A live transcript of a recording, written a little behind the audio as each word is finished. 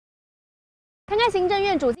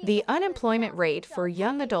The unemployment rate for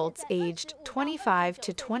young adults aged 25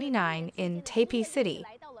 to 29 in Taipei City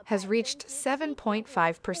has reached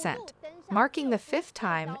 7.5%, marking the fifth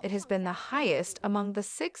time it has been the highest among the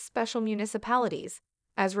 6 special municipalities,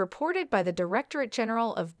 as reported by the Directorate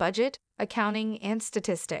General of Budget, Accounting, and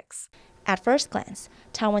Statistics. At first glance,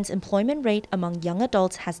 Taiwan's employment rate among young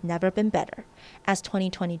adults has never been better, as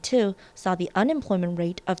 2022 saw the unemployment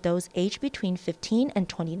rate of those aged between 15 and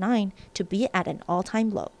 29 to be at an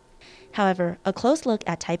all-time low. However, a close look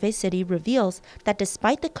at Taipei City reveals that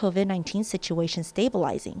despite the COVID-19 situation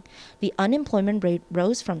stabilizing, the unemployment rate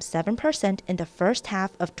rose from 7% in the first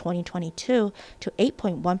half of 2022 to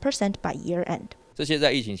 8.1% by year-end.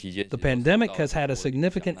 The pandemic has had a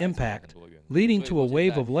significant impact, leading to a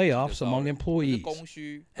wave of layoffs among employees.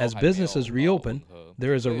 As businesses reopen,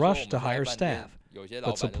 there is a rush to hire staff,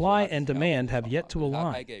 but supply and demand have yet to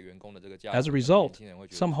align. As a result,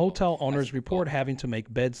 some hotel owners report having to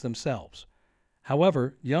make beds themselves.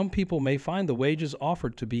 However, young people may find the wages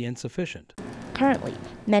offered to be insufficient. Currently,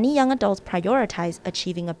 many young adults prioritize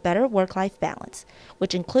achieving a better work-life balance,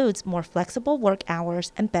 which includes more flexible work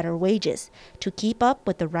hours and better wages to keep up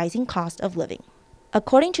with the rising cost of living.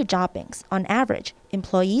 According to job banks, on average,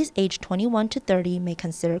 employees aged 21 to 30 may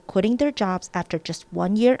consider quitting their jobs after just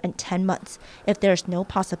 1 year and 10 months if there is no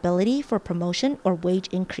possibility for promotion or wage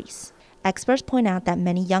increase. Experts point out that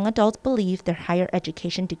many young adults believe their higher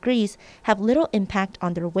education degrees have little impact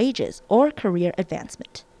on their wages or career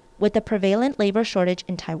advancement. With the prevalent labor shortage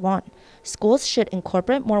in Taiwan, schools should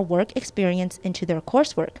incorporate more work experience into their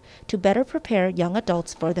coursework to better prepare young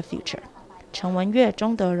adults for the future. 陈文月、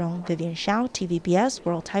钟德荣、Vivian Xiao, TVBS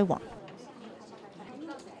World Taiwan.